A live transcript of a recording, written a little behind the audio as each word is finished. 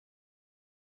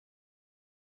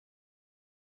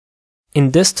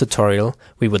In this tutorial,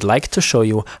 we would like to show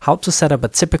you how to set up a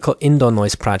typical indoor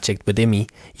noise project with IMMI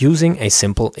using a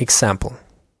simple example.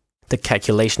 The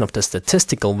calculation of the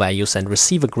statistical values and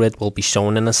receiver grid will be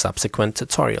shown in a subsequent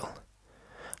tutorial.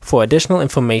 For additional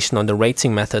information on the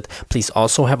rating method, please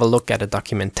also have a look at the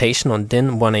documentation on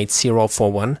DIN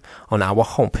 18041 on our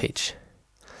homepage.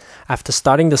 After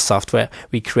starting the software,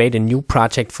 we create a new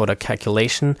project for the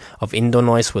calculation of indoor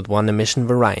noise with one emission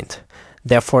variant.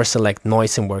 Therefore, select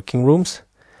Noise in Working Rooms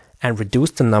and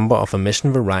reduce the number of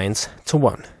emission variants to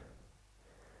 1.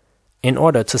 In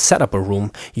order to set up a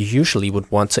room, you usually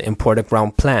would want to import a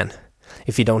ground plan.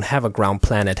 If you don't have a ground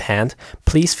plan at hand,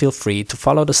 please feel free to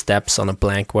follow the steps on a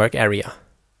blank work area.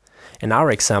 In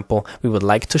our example, we would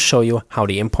like to show you how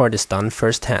the import is done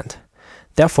firsthand.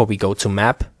 Therefore, we go to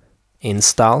Map,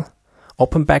 Install,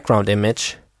 Open Background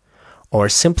Image, or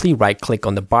simply right-click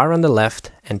on the bar on the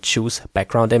left and choose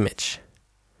Background Image.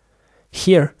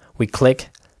 Here, we click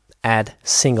Add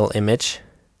Single Image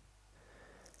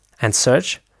and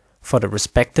search for the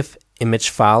respective image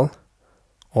file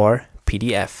or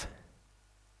PDF.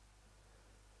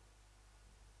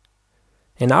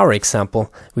 In our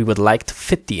example, we would like to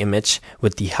fit the image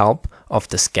with the help of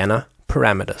the scanner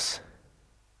parameters.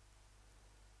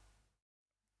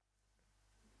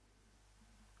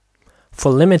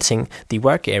 For limiting the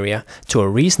work area to a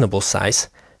reasonable size,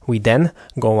 we then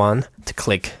go on to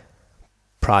click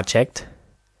Project,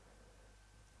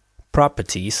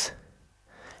 Properties,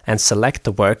 and select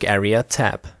the Work Area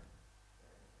tab.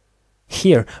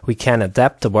 Here we can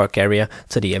adapt the work area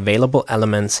to the available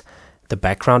elements, the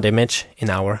background image in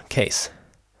our case.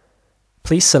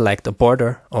 Please select a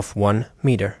border of 1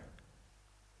 meter.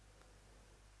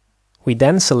 We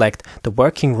then select the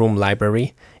working room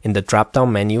library in the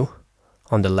drop-down menu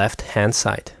on the left-hand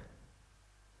side.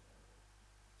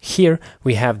 Here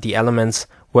we have the elements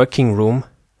working room,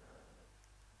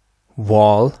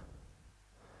 wall,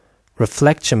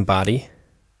 reflection body,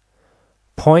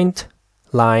 point,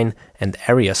 line and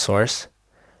area source,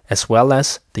 as well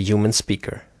as the human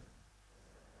speaker.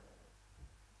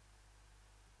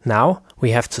 Now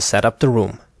we have to set up the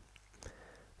room.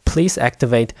 Please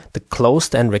activate the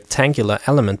closed and rectangular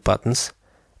element buttons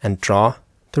and draw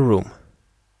the room.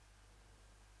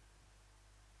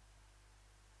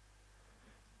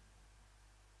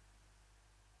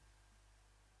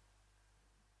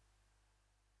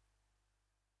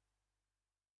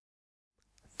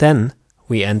 Then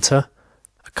we enter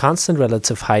a constant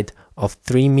relative height of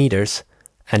 3 meters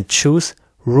and choose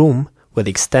Room with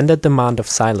Extended Demand of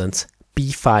Silence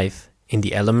B5 in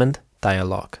the element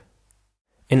dialog.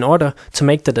 In order to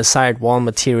make the desired wall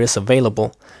materials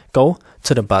available, go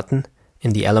to the button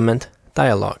in the element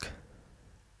dialog.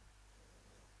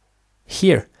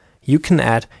 Here you can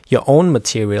add your own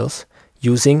materials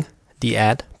using the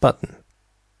Add button.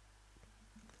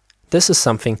 This is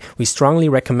something we strongly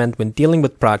recommend when dealing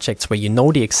with projects where you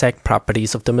know the exact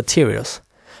properties of the materials.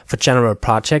 For general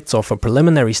projects or for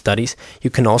preliminary studies, you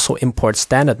can also import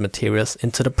standard materials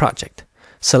into the project.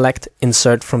 Select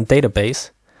Insert from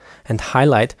Database and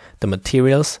highlight the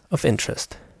materials of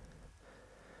interest.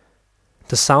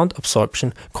 The sound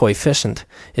absorption coefficient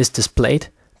is displayed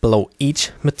below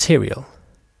each material.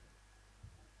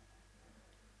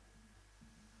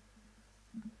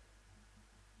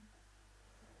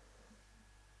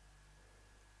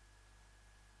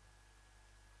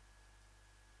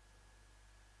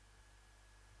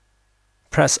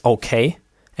 Press OK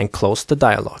and close the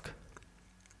dialog.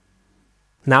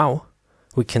 Now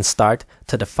we can start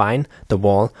to define the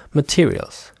wall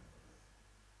materials.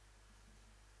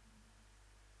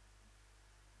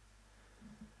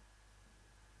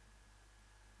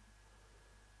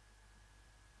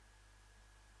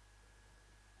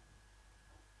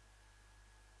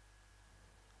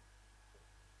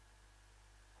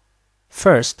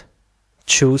 First,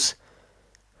 choose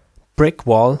Brick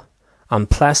Wall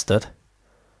Unplastered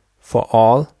for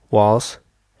all walls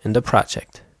in the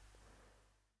project.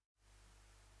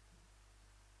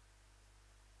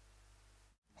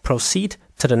 Proceed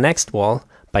to the next wall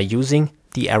by using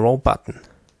the arrow button.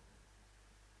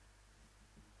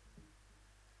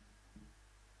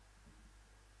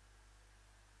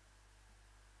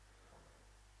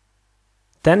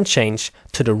 Then change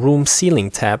to the Room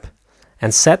Ceiling tab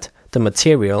and set the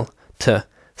material to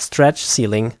Stretch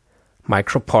Ceiling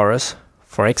Microporous,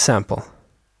 for example.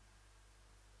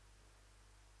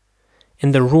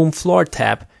 In the Room Floor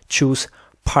tab, choose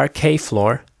Parquet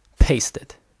Floor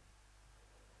Pasted.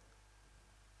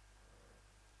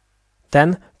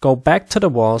 Then go back to the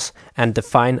walls and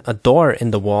define a door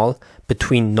in the wall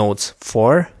between nodes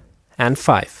 4 and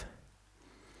 5.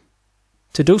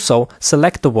 To do so,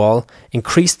 select the wall,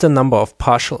 increase the number of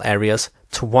partial areas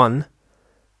to 1,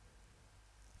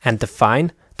 and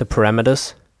define the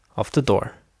parameters of the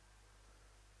door.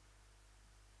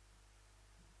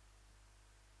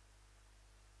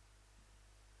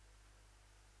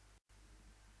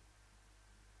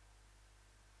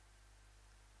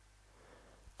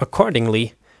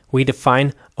 Accordingly, we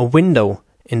define a window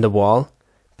in the wall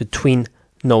between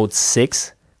nodes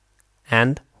 6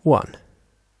 and 1.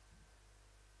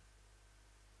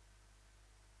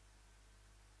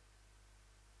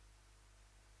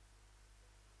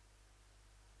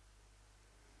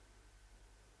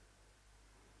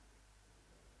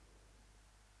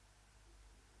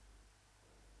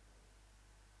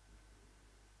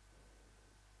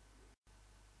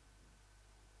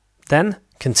 Then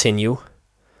continue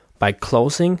by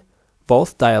closing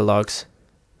both dialogues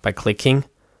by clicking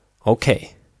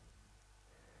OK.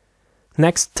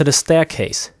 Next to the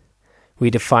staircase, we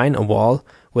define a wall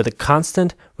with a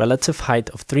constant relative height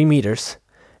of 3 meters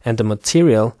and the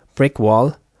material brick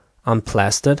wall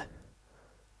unplastered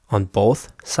on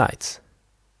both sides.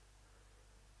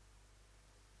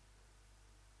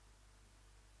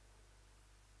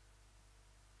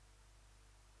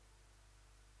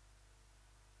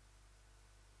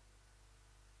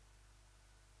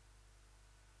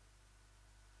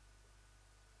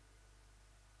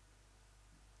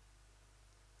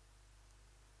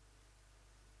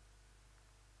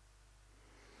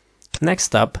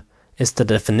 Next up is the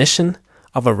definition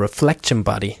of a reflection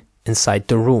body inside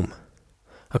the room,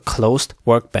 a closed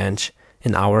workbench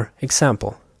in our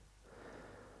example.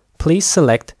 Please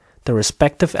select the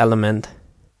respective element,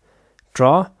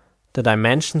 draw the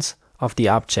dimensions of the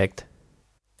object,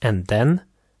 and then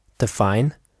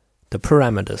define the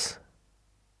parameters.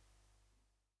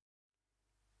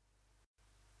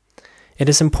 It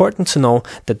is important to know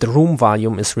that the room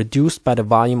volume is reduced by the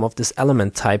volume of this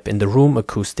element type in the room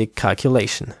acoustic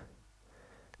calculation.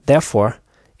 Therefore,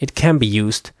 it can be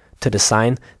used to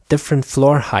design different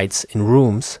floor heights in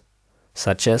rooms,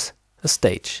 such as a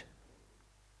stage.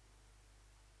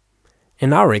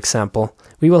 In our example,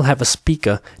 we will have a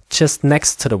speaker just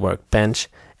next to the workbench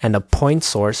and a point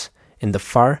source in the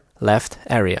far left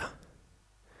area.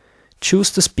 Choose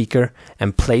the speaker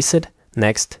and place it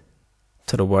next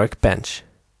to the workbench.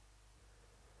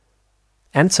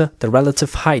 Enter the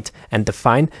relative height and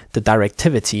define the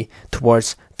directivity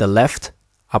towards the left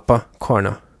upper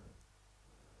corner.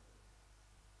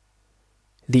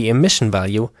 The emission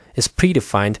value is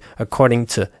predefined according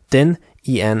to DIN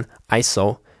EN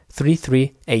ISO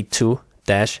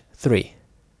 3382-3.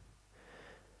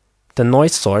 The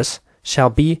noise source shall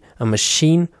be a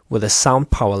machine with a sound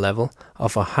power level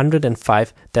of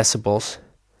 105 decibels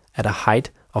at a height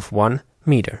of 1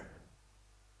 meter.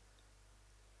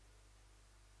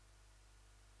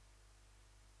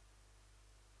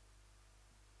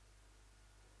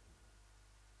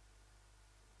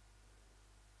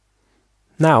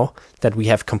 Now that we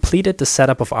have completed the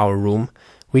setup of our room,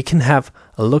 we can have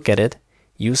a look at it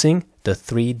using the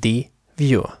 3D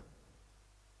viewer.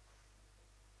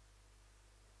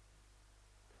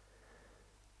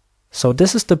 So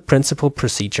this is the principal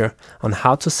procedure on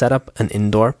how to set up an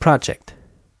indoor project.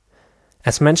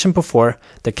 As mentioned before,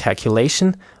 the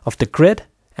calculation of the grid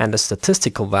and the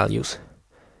statistical values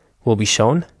will be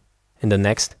shown in the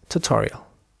next tutorial.